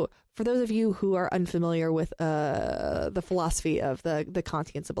 so for those of you who are unfamiliar with the philosophy of the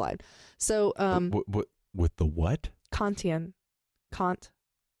Kantian sublime, so with the what? Kantian, Kant.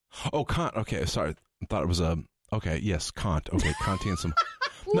 Oh, Kant. Okay, sorry, I thought it was okay. Yes, Kant. Okay, Kantian sublime.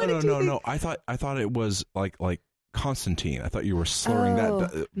 No. I thought it was like Constantine. I thought you were slurring that.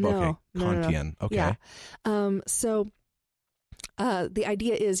 Okay, no, Kantian. No. Okay. Yeah. So. The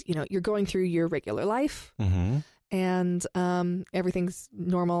idea is, you're going through your regular life mm-hmm. and everything's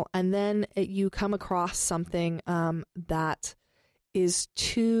normal. And then you come across something that is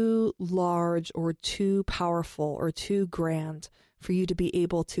too large or too powerful or too grand for you to be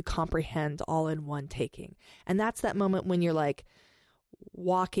able to comprehend all in one taking. And that's that moment when you're like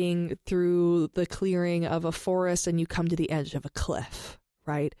walking through the clearing of a forest and you come to the edge of a cliff.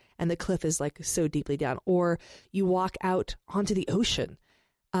 Right. And the cliff is like so deeply down, or you walk out onto the ocean,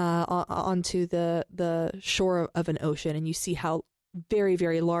 onto the shore of an ocean, and you see how very,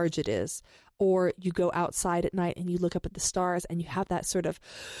 very large it is. Or you go outside at night and you look up at the stars and you have that sort of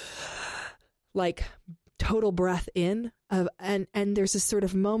like total breath in and there's this sort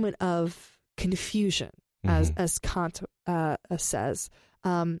of moment of confusion, mm-hmm. as Kant says.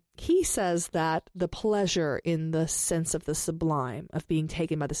 He says that the pleasure in the sense of the sublime, of being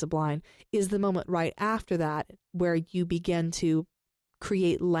taken by the sublime, is the moment right after that where you begin to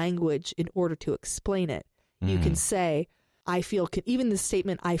create language in order to explain it. Mm. You can say, even the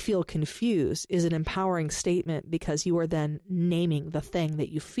statement, I feel confused, is an empowering statement because you are then naming the thing that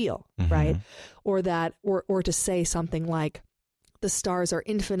you feel, mm-hmm. right? Or to say something like, the stars are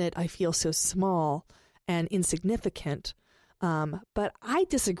infinite, I feel so small and insignificant. But I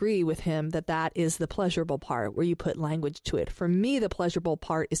disagree with him that is the pleasurable part where you put language to it. For me, the pleasurable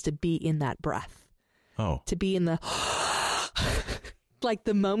part is to be in that breath. Oh. To be in the, like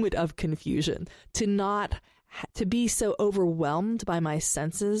the moment of confusion, to be so overwhelmed by my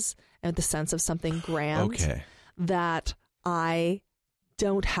senses and the sense of something grand that I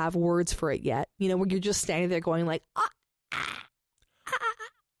don't have words for it yet. When you're just standing there going like,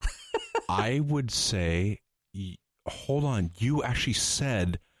 I would say, hold on, you actually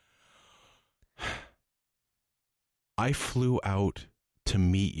said, I flew out to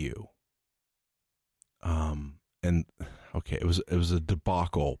meet you. And okay, it was a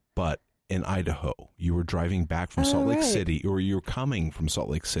debacle, but in Idaho, you were driving back from Salt Lake City, or you were coming from Salt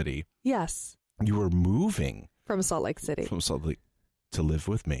Lake City. Yes. You were moving from Salt Lake City. From Salt Lake to live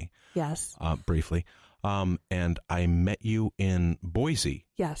with me. Yes. Briefly. And I met you in Boise.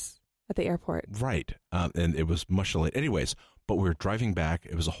 Yes. At the airport. Right. And it was much delayed. Anyways, but we were driving back.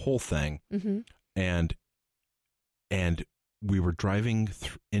 It was a whole thing. Mm-hmm. And we were driving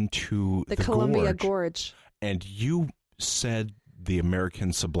into the Columbia Gorge. And you said the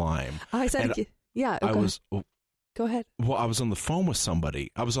American Sublime. I said, yeah. Go ahead. Well, I was on the phone with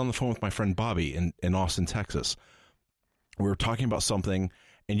somebody. I was on the phone with my friend Bobby in Austin, Texas. We were talking about something,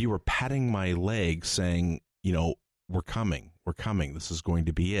 and you were patting my leg saying, we're coming. We're coming. This is going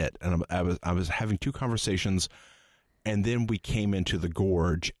to be it. And I was having two conversations, and then we came into the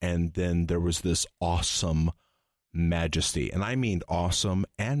gorge, and then there was this awesome majesty. And I mean awesome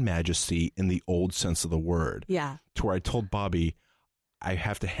and majesty in the old sense of the word. Yeah. To where I told Bobby, I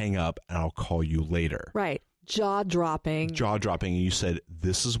have to hang up and I'll call you later. Right. Jaw-dropping. Jaw-dropping. And you said,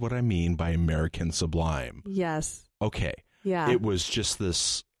 this is what I mean by American sublime. Yes. Okay. Yeah. It was just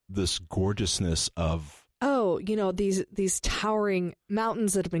this gorgeousness of... Oh, these towering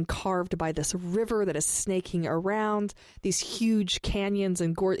mountains that have been carved by this river that is snaking around, these huge canyons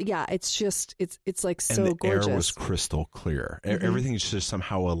and gorge. Yeah, it's like so gorgeous. And the air was gorgeous. crystal clear. Mm-hmm. Everything's just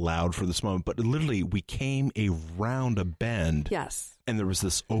somehow allowed for this moment. But literally, we came around a bend. Yes. And there was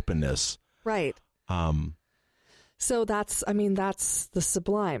this openness. Right. So that's the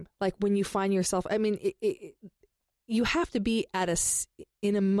sublime. Like when you find yourself, you have to be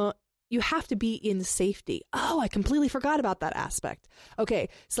you have to be in safety. Oh, I completely forgot about that aspect. Okay,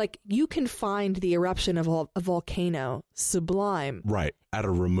 it's like you can find the eruption of a volcano sublime. Right, at a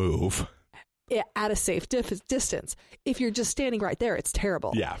remove. At a safe distance. If you're just standing right there, it's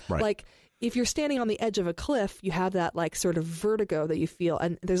terrible. Yeah, right. Like if you're standing on the edge of a cliff, you have that like sort of vertigo that you feel,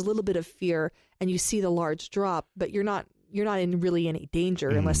 and there's a little bit of fear, and you see the large drop, but you're not in really any danger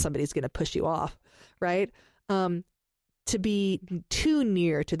unless somebody's going to push you off, right? To be too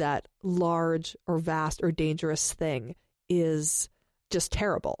near to that large or vast or dangerous thing is just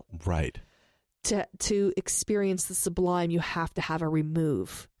terrible. Right. To experience the sublime, you have to have a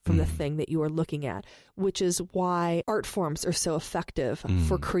remove from the thing that you are looking at, which is why art forms are so effective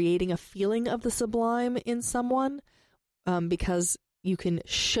for creating a feeling of the sublime in someone, because you can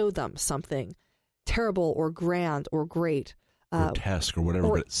show them something terrible or grand or great. Grotesque or whatever,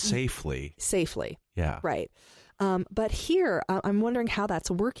 but safely. Safely. Yeah. Right. But here, I'm wondering how that's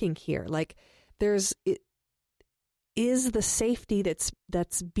working here. Like, is the safety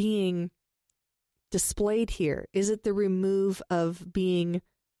that's being displayed here? Is it the remove of being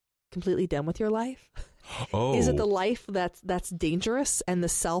completely done with your life? Oh, is it the life that's dangerous and the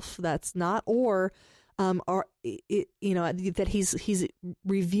self that's not, or that he's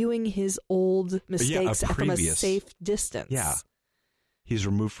reviewing his old mistakes from a safe distance? Yeah, he's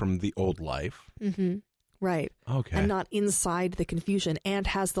removed from the old life. Mm-hmm. Right. Okay. And not inside the confusion, and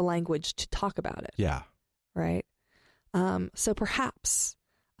has the language to talk about it. Yeah. Right. So perhaps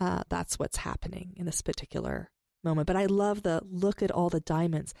that's what's happening in this particular moment. But I love the look at all the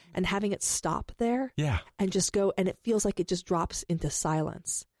diamonds and having it stop there. Yeah. And just go, and it feels like it just drops into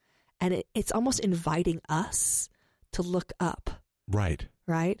silence. And it's almost inviting us to look up. Right.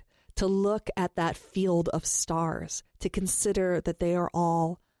 Right. To look at that field of stars, to consider that they are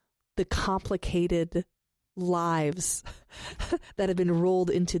all the complicated lives that have been rolled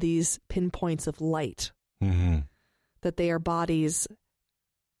into these pinpoints of light, that they are bodies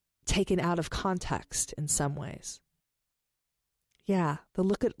taken out of context in some ways. Yeah, the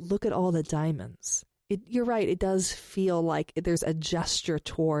look at all the diamonds. You're right. It does feel like there's a gesture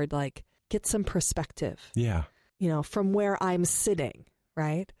toward like get some perspective. Yeah, from where I'm sitting.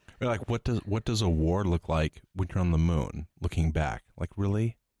 Right. Or like what does a war look like when you're on the moon looking back? Like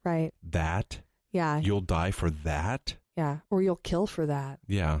really? Right. That. Yeah. You'll die for that? Yeah. Or you'll kill for that.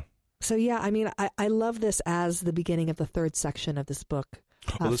 Yeah. So, yeah, I love this as the beginning of the third section of this book.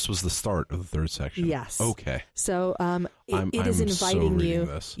 Well, this was the start of the third section. Yes. Okay. So it is inviting you.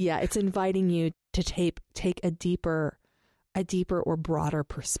 This. Yeah, it's inviting you to take a deeper or broader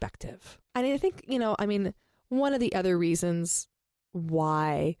perspective. And I think, one of the other reasons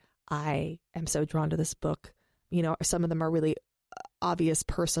why I am so drawn to this book, some of them are really obvious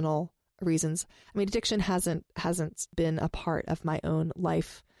personal reasons. I mean, addiction hasn't been a part of my own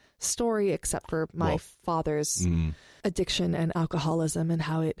life story, except for my father's addiction and alcoholism and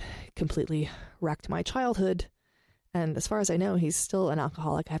how it completely wrecked my childhood. And as far as I know, he's still an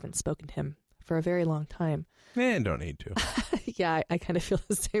alcoholic. I haven't spoken to him for a very long time. Don't need to. Yeah, I kind of feel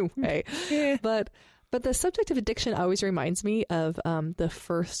the same way. But the subject of addiction always reminds me of the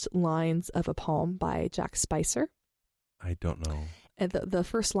first lines of a poem by Jack Spicer. I don't know. And the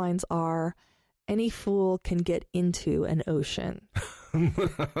first lines are, "Any fool can get into an ocean."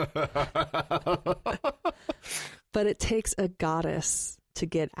 But it takes a goddess to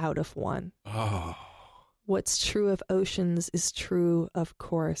get out of one. Oh. What's true of oceans is true, of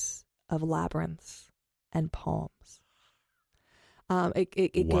course, of labyrinths and palms.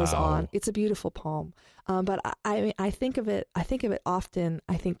 It goes on. It's a beautiful poem. But I think of it often,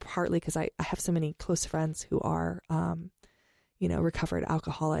 I think partly because I have so many close friends who are, recovered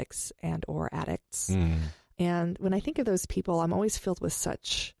alcoholics and or addicts. And when I think of those people, I'm always filled with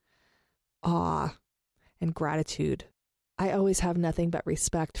such awe and gratitude I always have nothing but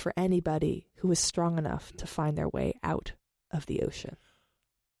respect for anybody who is strong enough to find their way out of the ocean.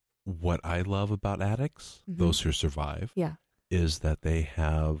 What I love about addicts, those who survive, Yeah. is that they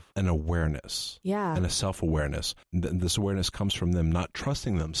have an awareness Yeah. and a self-awareness. This awareness comes from them not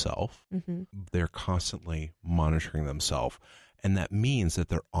trusting themselves. Mm-hmm. They're constantly monitoring themselves. And that means that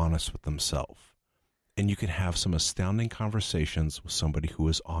they're honest with themselves. And you can have some astounding conversations with somebody who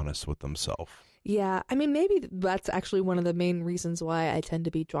is honest with themselves. Yeah. I mean, maybe that's actually one of the main reasons why I tend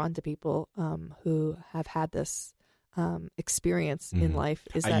to be drawn to people who have had this experience in life.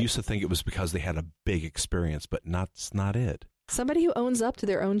 Is I used to think it was because they had a big experience, but that's not it. Somebody who owns up to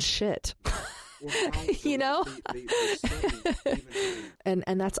their own shit. You know?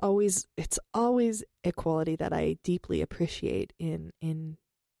 And that's always, it's always a quality that I deeply appreciate in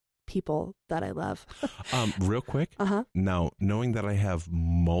people that I love. Real quick. Now, knowing that I have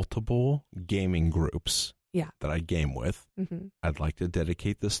multiple gaming groups that I game with, I'd like to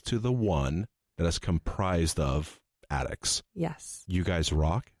dedicate this to the one that is comprised of addicts. Yes. You guys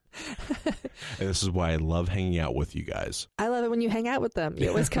rock. And this is why I love hanging out with you guys. I love it when you hang out with them. You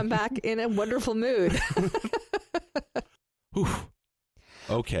always come back in a wonderful mood.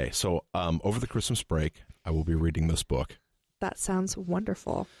 Okay, so over the Christmas break, I will be reading this book. That sounds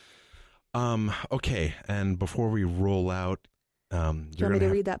wonderful. Okay, and before we roll out, do you want me to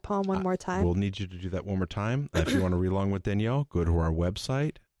read that poem one more time? We'll need you to do that one more time. If you want to read along with Danielle, go to our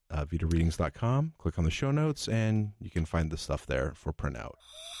website, vitareadings.com, click on the show notes, and you can find the stuff there for printout.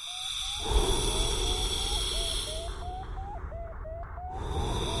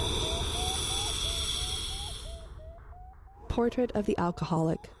 Portrait of the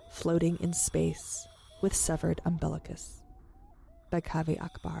Alcoholic Floating in Space with Severed Umbilicus by Kavi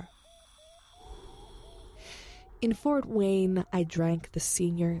Akbar. In Fort Wayne, I drank the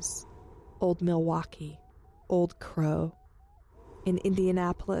seniors, Old Milwaukee, Old Crow. In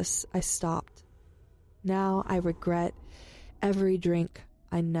Indianapolis, I stopped. Now I regret every drink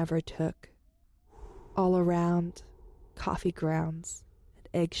I never took. All around, coffee grounds and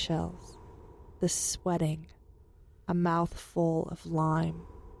eggshells, the sweating, a mouthful of lime.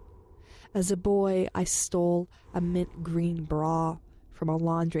 As a boy, I stole a mint green bra from a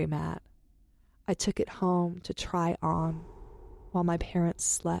laundromat. I took it home to try on while my parents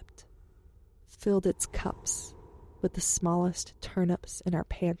slept, filled its cups with the smallest turnips in our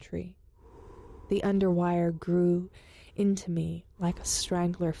pantry. The underwire grew into me like a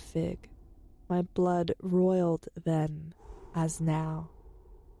strangler fig. My blood roiled then as now.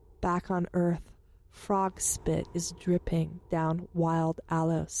 Back on earth, frog spit is dripping down wild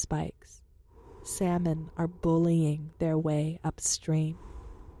aloe spikes. Salmon are bullying their way upstream.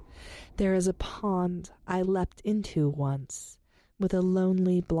 There is a pond I leapt into once with a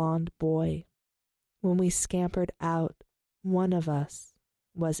lonely blonde boy. When we scampered out, one of us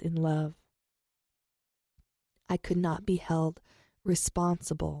was in love. I could not be held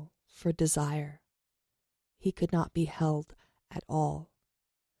responsible for desire. He could not be held at all.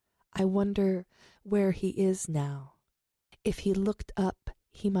 I wonder where he is now. If he looked up,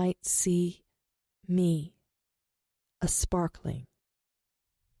 he might see me, a sparkling.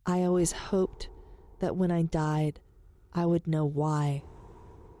 I always hoped that when I died, I would know why.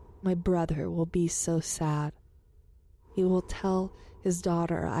 My brother will be so sad. He will tell his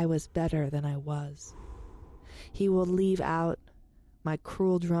daughter I was better than I was. He will leave out my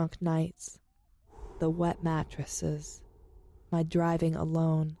cruel drunk nights, the wet mattresses, my driving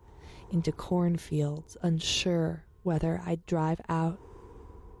alone into cornfields, unsure whether I'd drive out.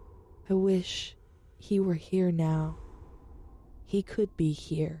 I wish he were here now. He could be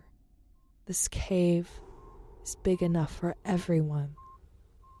here. This cave is big enough for everyone.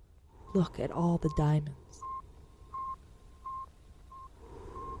 Look at all the diamonds.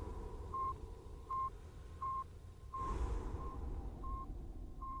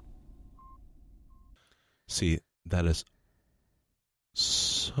 See, that is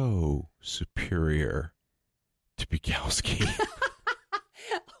so superior to Bukowski.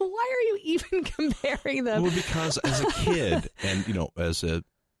 Why are you even comparing them? Well, because as a kid, and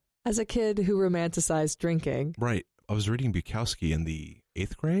as a kid who romanticized drinking, right? I was reading Bukowski in the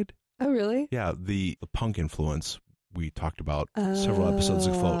 8th grade. Oh, really? Yeah, the punk influence we talked about several episodes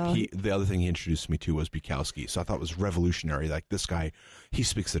ago. The other thing he introduced me to was Bukowski, so I thought it was revolutionary. Like, this guy, he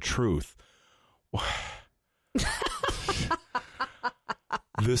speaks the truth.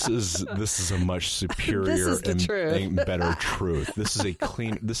 This is a much superior and better truth. This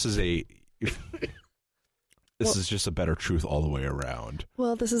is just a better truth all the way around.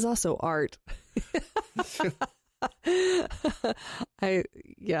 Well, this is also art.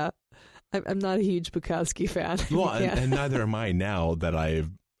 I'm not a huge Bukowski fan. Well, and neither am I now that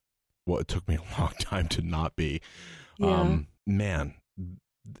it took me a long time to not be. Yeah. Man,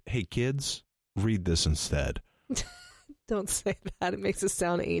 hey, kids, read this instead. Don't say that. It makes us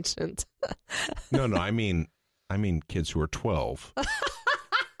sound ancient. No, I mean kids who are 12.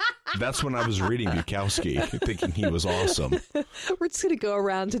 That's when I was reading Bukowski, thinking he was awesome. We're just going to go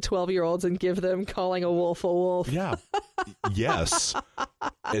around to 12-year-olds and give them Calling a Wolf a Wolf. Yeah. Yes.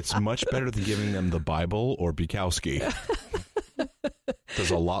 It's much better than giving them the Bible or Bukowski.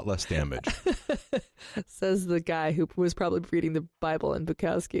 Does a lot less damage. Says the guy who was probably reading the Bible and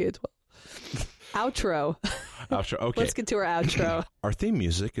Bukowski at 12. Outro. Okay. Let's get to our outro. Our theme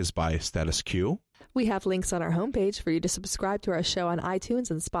music is by Status Q. We have links on our homepage for you to subscribe to our show on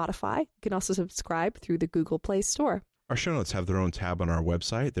iTunes and Spotify. You can also subscribe through the Google Play Store. Our show notes have their own tab on our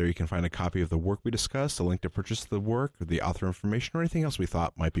website. There you can find a copy of the work we discussed, a link to purchase the work, the author information, or anything else we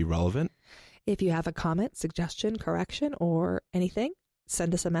thought might be relevant. If you have a comment, suggestion, correction, or anything,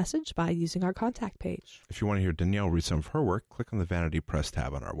 send us a message by using our contact page. If you want to hear Danielle read some of her work, click on the Vanity Press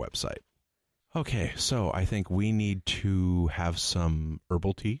tab on our website. Okay, so I think we need to have some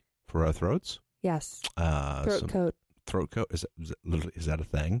herbal tea for our throats. Yes. Throat coat. Throat coat? Is that a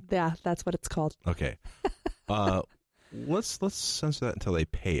thing? Yeah, that's what it's called. Okay. Let's censor that until they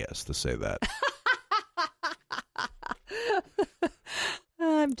pay us to say that.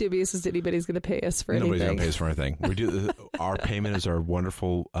 I'm dubious as to anybody's going to pay us for Nobody's anything. going to pay us for anything. We do. Our payment is our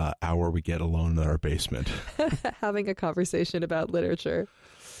wonderful hour we get alone in our basement. Having a conversation about literature.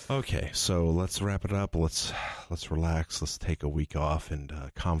 Okay, so let's wrap it up. Let's relax. Let's take a week off and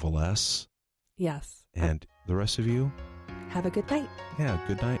convalesce. Yes. And the rest of you, have a good night. Yeah,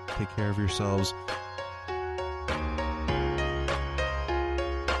 good night. Take care of yourselves.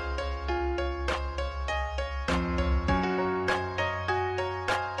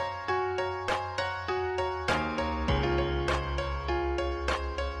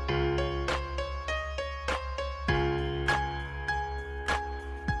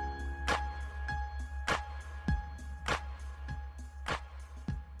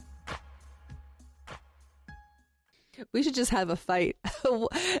 We should just have a fight.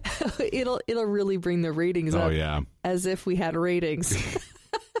 It'll really bring the ratings up. Oh yeah, as if we had ratings.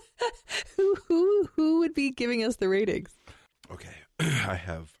 Who would be giving us the ratings? Okay, I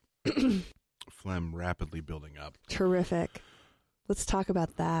have phlegm rapidly building up. Terrific. Let's talk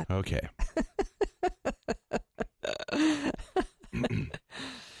about that. Okay.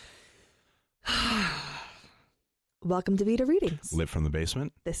 Welcome to Vita Readings. Lit from the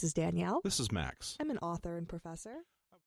basement. This is Danielle. This is Max. I'm an author and professor.